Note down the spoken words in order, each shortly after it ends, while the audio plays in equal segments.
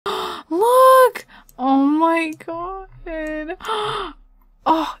my god.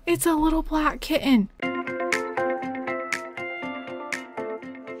 Oh, it's a little black kitten.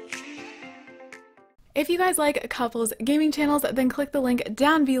 If you guys like couples gaming channels, then click the link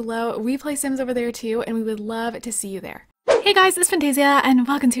down below. We play Sims over there too, and we would love to see you there. Hey guys, it's Fantayzia, and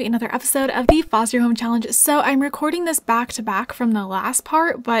welcome to another episode of the Foster Home Challenge. So I'm recording this back to back from the last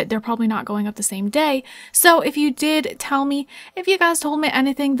part, but they're probably not going up the same day. So if you did tell me, if you guys told me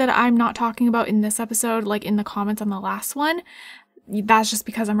anything that I'm not talking about in this episode, like in the comments on the last one, that's just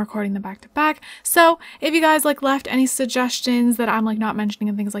because I'm recording them back to back. So if you guys like left any suggestions that I'm like not mentioning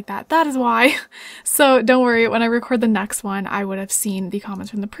and things like that, that is why. So don't worry, when I record the next one, I would have seen the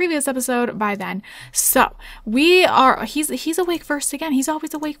comments from the previous episode by then. So he's awake first again. He's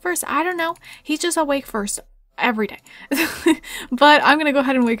always awake first. I don't know. He's just awake first every day. But I'm gonna go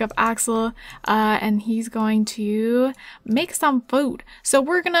ahead and wake up Axel, and he's going to make some food. So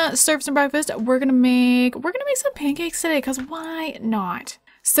we're gonna serve some breakfast. We're gonna make some pancakes today, because why not?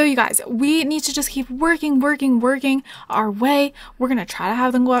 So you guys, we need to just keep working our way. We're gonna try to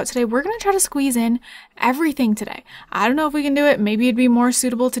have them go out today. We're gonna try to squeeze in everything today. I don't know if we can do it. Maybe it'd be more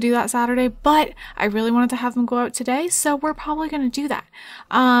suitable to do that Saturday, but I really wanted to have them go out today, so we're probably gonna do that.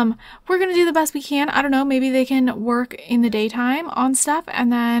 We're gonna do the best we can. I don't know, maybe they can work in the daytime on stuff,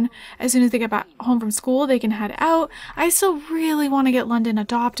 and then as soon as they get back home from school, they can head out. I still really want to get London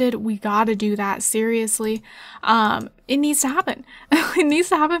adopted. We gotta do that, seriously. It needs to happen. It needs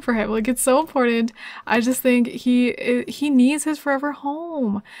to happen for him. Like, it's so important. I just think he needs his forever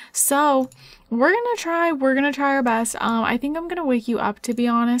home. So we're gonna try our best. I think I'm gonna wake you up, to be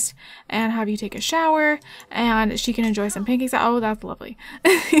honest, and have you take a shower, and she can enjoy some pancakes. Oh, that's lovely.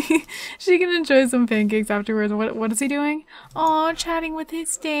 She can enjoy some pancakes afterwards. What is he doing? Oh, chatting with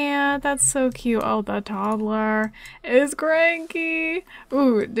his dad. That's so cute. Oh, the toddler is cranky.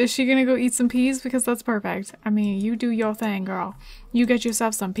 Ooh, is she gonna go eat some peas? Because that's perfect. I mean, you do your thing, girl. You get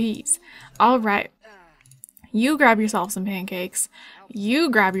yourself some peas. All right. You grab yourself some pancakes. You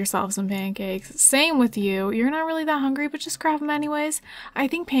grab yourself some pancakes. Same with you. You're not really that hungry, but just grab them anyways. I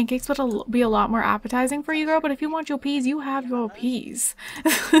think pancakes would be a lot more appetizing for you, girl, but if you want your peas, you have your peas.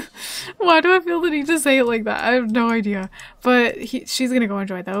 Why do I feel the need to say it like that? I have no idea. But she's gonna go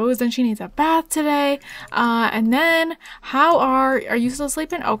enjoy those, and she needs a bath today. And then, are you still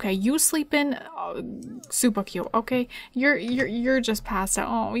sleeping? Okay, you sleeping. Super cute. Okay, you're just passed out.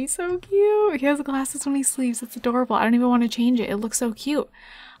 Oh, he's so cute. He has glasses when he sleeps. It's adorable. I don't even want to change it. It looks so cute.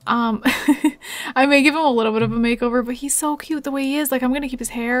 I may give him a little bit of a makeover, but he's so cute the way he is. Like, I'm gonna keep his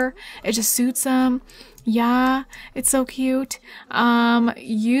hair. It just suits him. Yeah, it's so cute.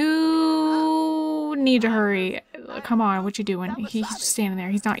 You need to hurry. Come on, what you doing? He's just standing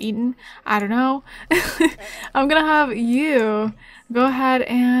there. He's not eating. I don't know. I'm gonna have you go ahead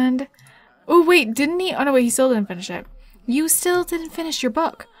and... Oh, wait, didn't he? Oh, no, wait, he still didn't finish it. You still didn't finish your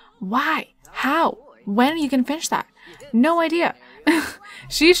book. Why? How? When are you gonna finish that? No idea.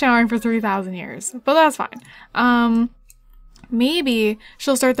 She's showering for 3,000 years, but that's fine. Maybe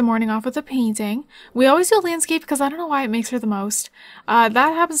she'll start the morning off with a painting. We always do landscape because I don't know why it makes her the most. That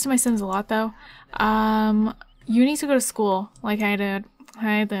happens to my Sims a lot, though. You need to go to school, like I did.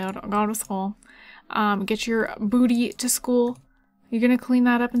 I did. Go to school. Get your booty to school. You're gonna clean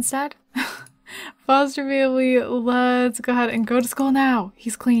that up instead? Foster family, let's go ahead and go to school now.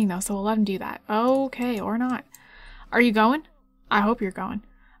 He's cleaning though, so we'll let him do that. Okay, or not. Are you going? I hope you're going.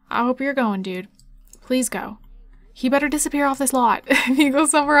 I hope you're going, dude. Please go. He better disappear off this lot. If he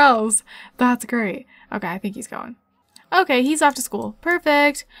goes somewhere else, that's great. Okay, I think he's going. Okay, he's off to school.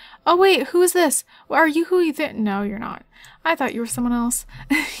 Perfect. Oh wait, who is this? Are you who you think? No, you're not. I thought you were someone else.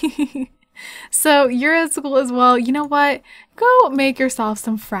 So you're at school as well. You know what? Go make yourself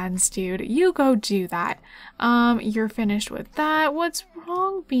some friends, dude. You go do that. You're finished with that. What's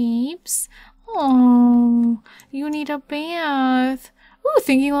wrong, Beeps? Oh, you need a bath. Ooh,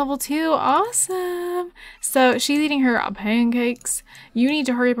 thinking level 2. Awesome. So she's eating her pancakes. You need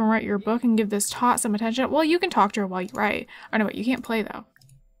to hurry up and write your book and give this tot some attention. Well, you can talk to her while you write. Oh, no, wait, you can't play though.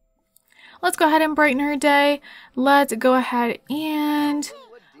 Let's go ahead and brighten her day. Let's go ahead and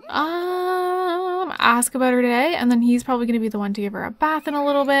ask about her day, and then he's probably going to be the one to give her a bath in a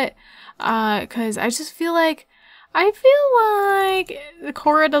little bit, because I feel like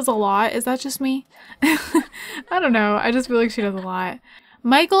Cora does a lot. Is that just me? I don't know. I just feel like she does a lot.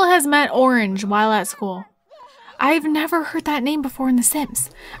 Michael has met Orange while at school. I've never heard that name before in The Sims.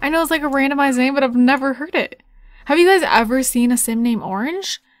 I know it's like a randomized name, but I've never heard it. Have you guys ever seen a Sim named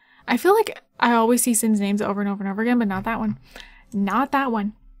Orange? I feel like I always see Sims names over and over and over again, but not that one. Not that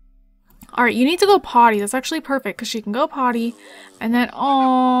one. All right, you need to go potty. That's actually perfect because she can go potty. And then,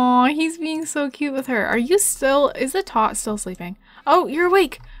 oh, he's being so cute with her. Are you still, is the tot still sleeping? Oh, you're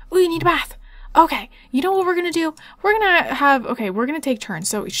awake. Oh, you need a bath. Okay, you know what we're going to do? We're going to have, okay, we're going to take turns.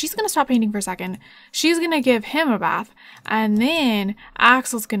 So she's going to stop painting for a second. She's going to give him a bath. And then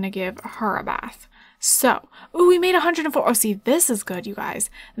Axel's going to give her a bath. So, ooh, we made 104. Oh, see, this is good, you guys.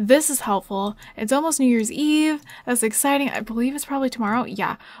 This is helpful. It's almost New Year's Eve. That's exciting. I believe it's probably tomorrow.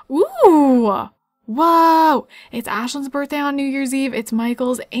 Yeah. Ooh. Whoa. It's Ashlyn's birthday on New Year's Eve. It's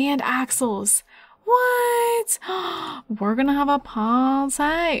Michael's and Axel's. What? We're gonna have a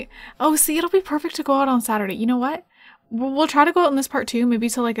party. Oh, see, it'll be perfect to go out on Saturday. You know what? We'll try to go out in this part too. Maybe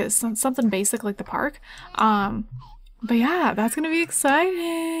to like something basic like the park. But yeah, that's gonna be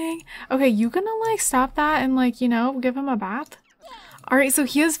exciting. Okay, you gonna like stop that and like, you know, give him a bath? All right, so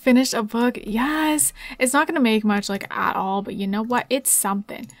he has finished a book. Yes, it's not gonna make much like at all, but you know what? It's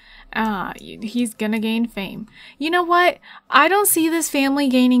something. He's gonna gain fame. You know what? I don't see this family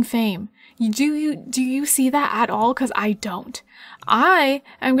gaining fame. Do you see that at all? Because I don't. I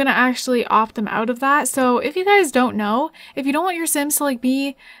am gonna actually opt them out of that. So if you guys don't know, if you don't want your Sims to like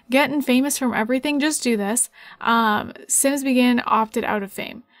be getting famous from everything, just do this. Sims Begin opted out of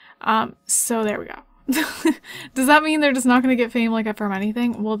fame. So there we go. Does that mean they're just not gonna get fame like from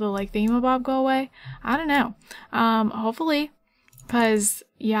anything? Will the like thingamabob go away? I don't know. Hopefully, because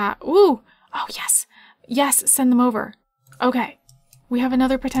yeah. Ooh. Oh yes, yes. Send them over. Okay, we have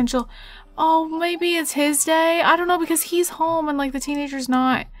another potential. Oh, maybe it's his day. I don't know because he's home and like the teenager's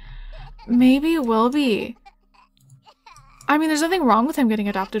not. Maybe it will be. I mean, there's nothing wrong with him getting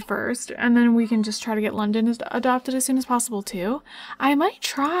adopted first, and then we can just try to get London adopted as soon as possible too. I might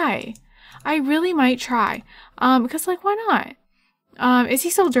try. I really might try. Because like, why not? Is he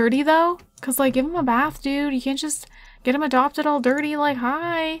so dirty though? Because like, give him a bath, dude. You can't just get him adopted all dirty. Like,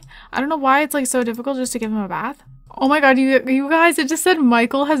 hi. I don't know why it's like so difficult just to give him a bath. Oh my god, you guys, it just said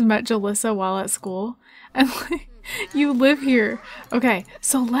Michael has met Jalissa while at school. And like, you live here. Okay,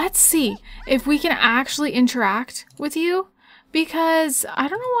 so let's see if we can actually interact with you. Because I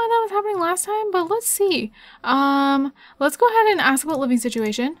don't know why that was happening last time, but let's see. Let's go ahead and ask about living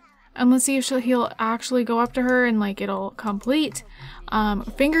situation. And let's see if he'll actually go up to her and like it'll complete.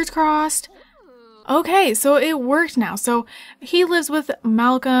 Fingers crossed. Okay, so it worked now. So he lives with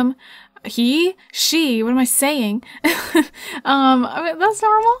Malcolm. She, what am I saying? I mean, that's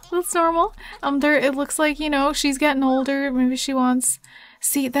normal. That's normal. It looks like, you know, she's getting older. Maybe she wants,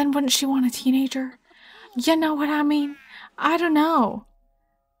 see, then wouldn't she want a teenager? You know what I mean? I don't know.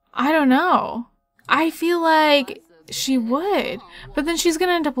 I don't know. I feel like she would, but then she's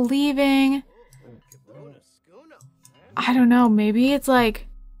gonna end up leaving. I don't know. Maybe it's like,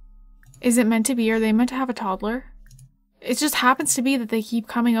 is it meant to be? Are they meant to have a toddler? It just happens to be that they keep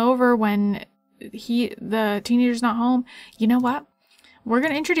coming over when the teenager's not home. You know what? We're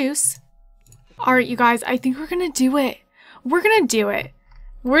gonna introduce. All right, you guys, I think we're gonna do it. We're gonna do it.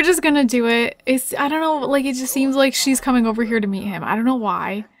 We're just gonna do it. I don't know, like it just seems like she's coming over here to meet him. I don't know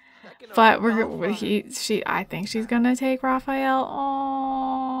why, but I think she's gonna take Raphael.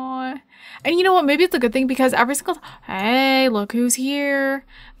 Aww. And you know what? Maybe it's a good thing because every single hey, look who's here,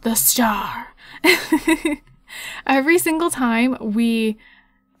 the star. Every single time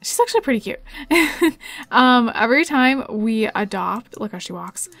she's actually pretty cute. Every time we adopt, look how she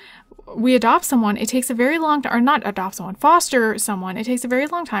walks. We adopt someone, it takes a very long time, or not adopt someone, foster someone. It takes a very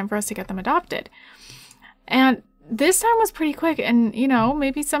long time for us to get them adopted. And this time was pretty quick. And, you know,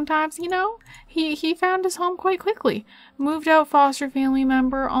 maybe sometimes, you know, he found his home quite quickly. Moved out foster family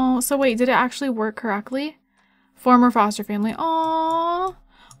member. Oh, so wait, did it actually work correctly? Former foster family. Aww.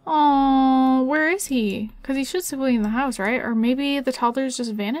 Oh, where is he? Because he should still be in the house, right? Or maybe the toddlers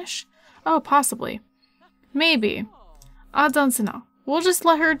just vanish? Oh, possibly. Maybe. I don't know. We'll just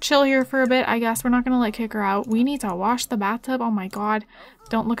let her chill here for a bit, I guess. We're not going to like kick her out. We need to wash the bathtub. Oh my god.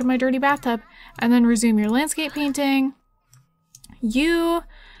 Don't look at my dirty bathtub. And then resume your landscape painting. You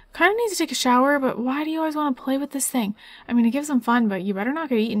kind of need to take a shower, but why do you always want to play with this thing? I mean, it gives them fun, but you better not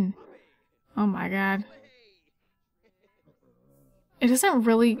get eaten. Oh my god. It doesn't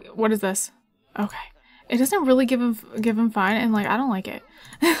really, what is this? Okay. It doesn't really give him fun, and like, I don't like it.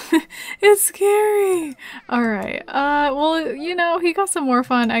 It's scary. Alright. Well, you know, he got some more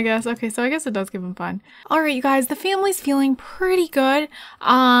fun, I guess. Okay, so I guess it does give him fun. Alright, you guys, the family's feeling pretty good.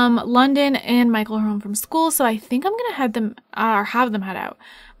 London and Michael are home from school, so I think I'm gonna have them head out.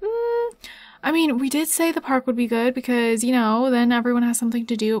 I mean, we did say the park would be good because, you know, then everyone has something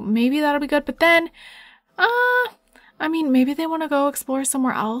to do. Maybe that'll be good, but then, I mean, maybe they want to go explore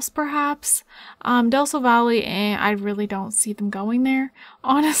somewhere else, perhaps. Del Sol Valley, I really don't see them going there,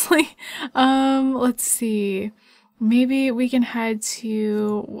 honestly. Let's see. Maybe we can head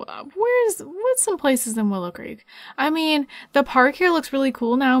to, what's some places in Willow Creek? I mean, the park here looks really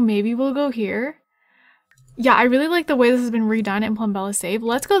cool now. Maybe we'll go here. Yeah, I really like the way this has been redone in Plumbella Save.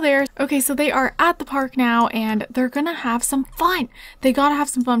 Let's go there. Okay, so they are at the park now and they're gonna have some fun. They gotta have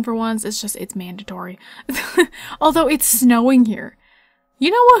some fun for once. It's mandatory. Although it's snowing here.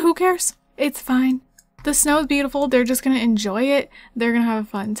 You know what? Who cares? It's fine. The snow is beautiful. They're just gonna enjoy it. They're gonna have a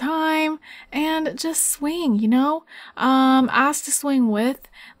fun time and just swing, you know? Ask to swing with.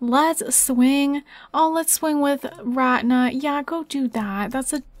 Let's swing. Oh, let's swing with Ratna. Yeah, go do that.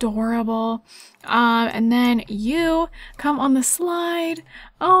 That's adorable. And then you come on the slide.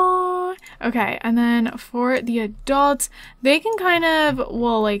 Oh, okay. And then for the adults, they can kind of,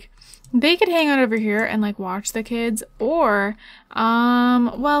 well, like, they could hang out over here and like watch the kids, or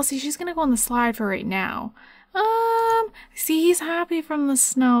well, see, she's gonna go on the slide for right now. See, he's happy from the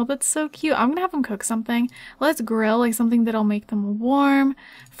snow. That's so cute. I'm gonna have him cook something. Let's grill like something that'll make them warm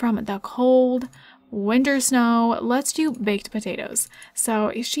from the cold winter snow. Let's do baked potatoes. So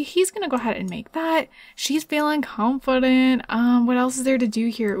he's gonna go ahead and make that. She's feeling confident. What else is there to do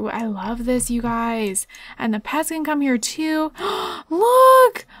here? Ooh, I love this, you guys. And the pets can come here too.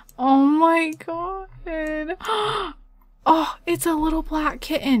 Look! Oh my god. Oh, it's a little black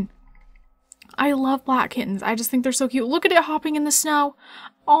kitten. I love black kittens. I just think they're so cute. Look at it hopping in the snow.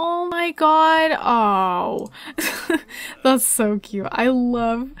 Oh my god. Oh, that's so cute. I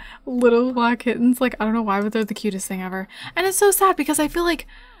love little black kittens. Like, I don't know why, but they're the cutest thing ever. And it's so sad because I feel like,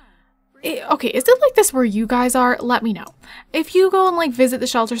 okay, is it like this where you guys are? Let me know. If you go and like visit the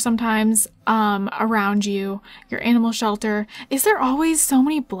shelter sometimes around you, your animal shelter, is there always so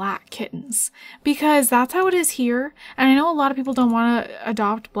many black kittens? Because that's how it is here. And I know a lot of people don't want to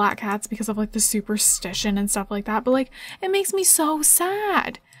adopt black cats because of like the superstition and stuff like that, but like it makes me so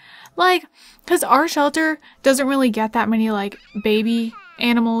sad. Like, because our shelter doesn't really get that many like baby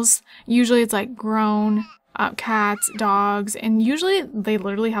animals. Usually it's like grown cats, dogs, and usually they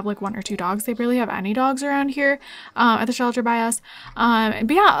literally have like 1 or 2 dogs. They barely have any dogs around here at the shelter by us.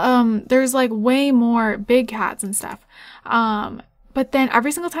 But yeah, there's like way more big cats and stuff. But then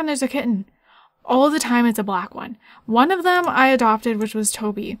every single time there's a kitten, all the time it's a black one. One of them I adopted, which was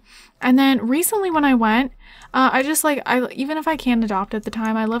Toby. And then recently when I went, I just like, even if I can't adopt at the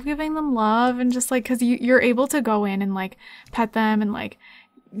time, I love giving them love and just like, cause you're able to go in and like pet them and like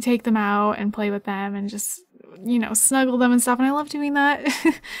take them out and play with them and just, you know, snuggle them and stuff. And I love doing that.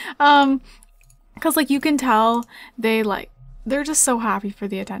 Cause like you can tell they're just so happy for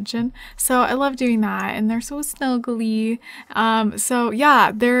the attention. So I love doing that and they're so snuggly. So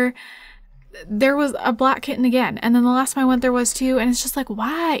yeah, there was a black kitten again. And then the last time I went there was 2. And it's just like,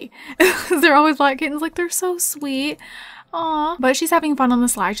 why? They're always black kittens. Like they're so sweet. Aw, but she's having fun on the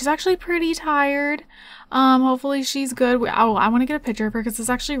slide. She's actually pretty tired. Hopefully she's good. Oh, I want to get a picture of her because it's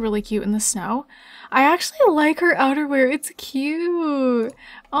actually really cute in the snow. I actually like her outerwear. It's cute.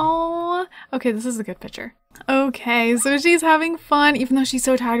 Oh, okay, this is a good picture. Okay, so she's having fun. Even though she's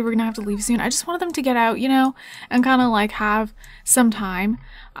so tired, we're gonna have to leave soon. I just wanted them to get out, you know, and kind of like have some time.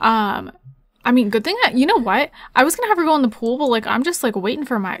 I mean, good thing that, you know what? I was gonna have her go in the pool, but like, I'm just like waiting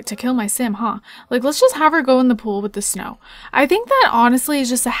for to kill my sim, huh? Like, let's just have her go in the pool with the snow. I think that honestly is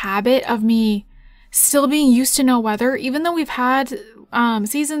just a habit of me still being used to no weather, even though we've had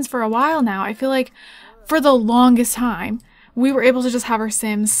seasons for a while now. I feel like for the longest time, we were able to just have our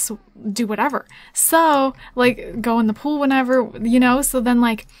sims do whatever. So like go in the pool whenever, you know, so then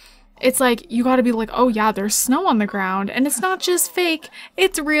like, it's like, you gotta be like, oh yeah, there's snow on the ground and it's not just fake,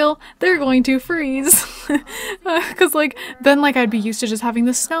 it's real, they're going to freeze. Cause like, then like I'd be used to just having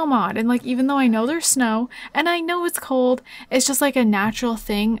the snow mod and like, even though I know there's snow and I know it's cold, it's just like a natural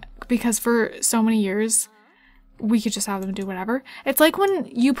thing because for so many years, we could just have them do whatever. It's like when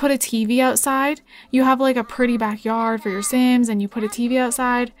you put a TV outside, you have like a pretty backyard for your sims and you put a TV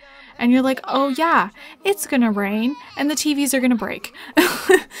outside and you're like, oh yeah, it's gonna rain and the TVs are gonna break.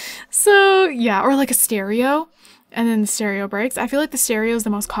 So yeah, or like a stereo and then the stereo breaks. I feel like the stereo is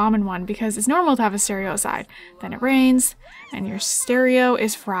the most common one because it's normal to have a stereo outside. Then it rains and your stereo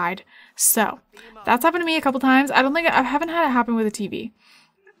is fried. So that's happened to me a couple times. I haven't had it happen with a TV.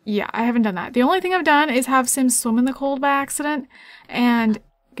 Yeah, I haven't done that. The only thing I've done is have Sims swim in the cold by accident and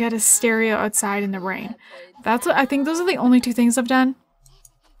get a stereo outside in the rain. I think those are the only 2 things I've done.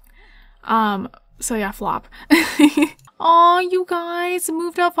 So yeah, flop. Aw, you guys,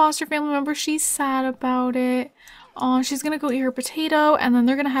 moved out foster family member. She's sad about it. Oh, she's gonna go eat her potato, and then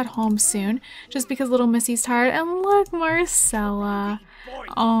they're gonna head home soon, just because little Missy's tired. And look, Marcella.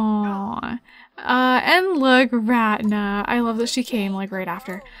 Oh, and look, Ratna. I love that she came like right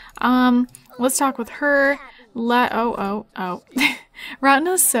after. Let's talk with her. Oh.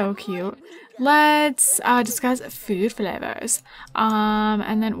 Ratna's so cute. Let's discuss food flavors.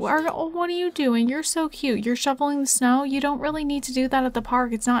 And then what are you doing? You're so cute. You're shoveling the snow. You don't really need to do that at the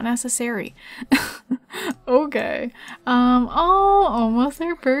park. It's not necessary. Okay. Oh, almost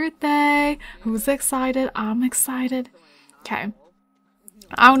her birthday. Who's excited? I'm excited. Okay.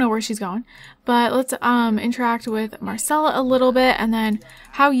 I don't know where she's going, but let's interact with Marcella a little bit, and then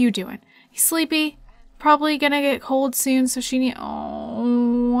how you doing? You sleepy? Probably gonna get cold soon, so she needs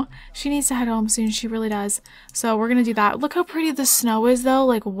to head home soon. She really does. So we're gonna do that. Look how pretty the snow is though.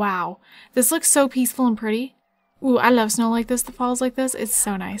 Like, wow. This looks so peaceful and pretty. Ooh, I love snow like this that falls like this. It's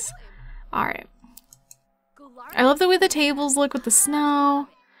so nice. Alright. I love the way the tables look with the snow.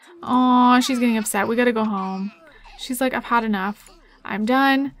 Oh, she's getting upset. We gotta go home. She's like, I've had enough. I'm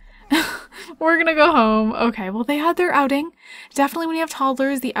done. We're gonna go home. Okay, well, they had their outing. Definitely when you have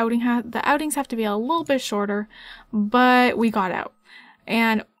toddlers, the outings have to be a little bit shorter, but we got out.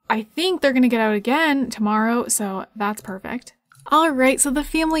 And I think they're gonna get out again tomorrow, so that's perfect. All right, so the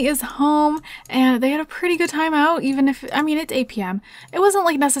family is home and they had a pretty good time out, even if, I mean, it's 8 p.m. It wasn't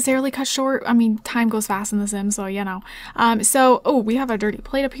like necessarily cut short. I mean, time goes fast in The Sims, so you know. Oh, we have a dirty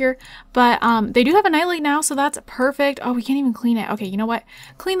plate up here, but they do have a nightlight now, so that's perfect. Oh, we can't even clean it. Okay, you know what?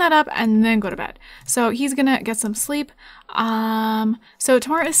 Clean that up and then go to bed. So he's gonna get some sleep. So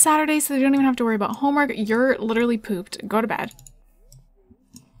tomorrow is Saturday, so they don't even have to worry about homework. You're literally pooped. Go to bed.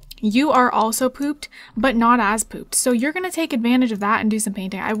 You are also pooped, but not as pooped. So you're going to take advantage of that and do some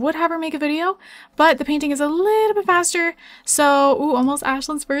painting. I would have her make a video, but the painting is a little bit faster. So, ooh, almost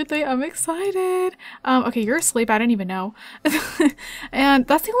Ashlyn's birthday. I'm excited. Okay, you're asleep. I didn't even know. And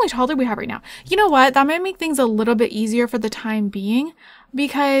that's the only toddler we have right now. You know what? That might make things a little bit easier for the time being,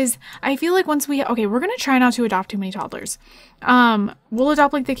 because I feel like once okay, we're going to try not to adopt too many toddlers. We'll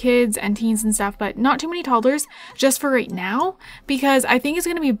adopt like the kids and teens and stuff, but not too many toddlers just for right now, because I think it's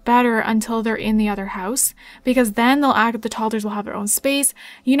going to be better until they're in the other house, because then the toddlers will have their own space.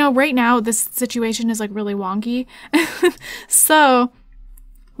 You know, right now this situation is like really wonky. So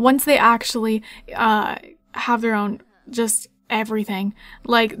once they actually, have their own, just everything,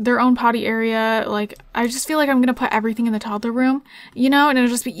 like their own potty area, like I just feel like I'm gonna put everything in the toddler room, you know, and it'll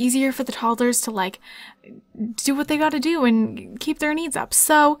just be easier for the toddlers to like do what they gotta do and keep their needs up.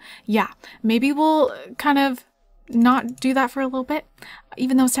 So yeah, maybe we'll kind of not do that for a little bit,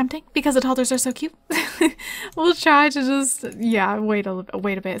 even though it's tempting because the toddlers are so cute. We'll try to just, yeah, wait a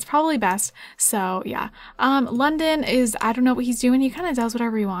bit. It's probably best. So yeah, London is, I don't know what he's doing. He kind of does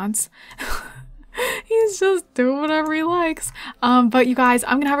whatever he wants. He's just doing whatever he likes. But you guys,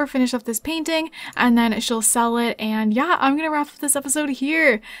 I'm gonna have her finish up this painting and then she'll sell it. And yeah, I'm gonna wrap up this episode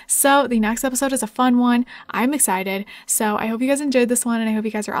here. So the next episode is a fun one. I'm excited. So I hope you guys enjoyed this one, and I hope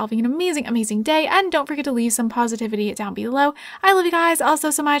you guys are all having an amazing, amazing day. And don't forget to leave some positivity down below. I love you guys also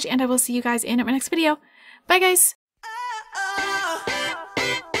so much, and I will see you guys in my next video. Bye guys.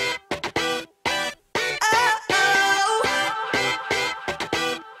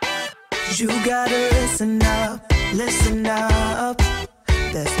 You gotta listen up, listen up.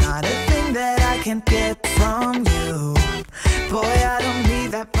 There's not a thing that I can't get from you. Boy, I don't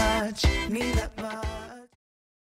need that much, need that much.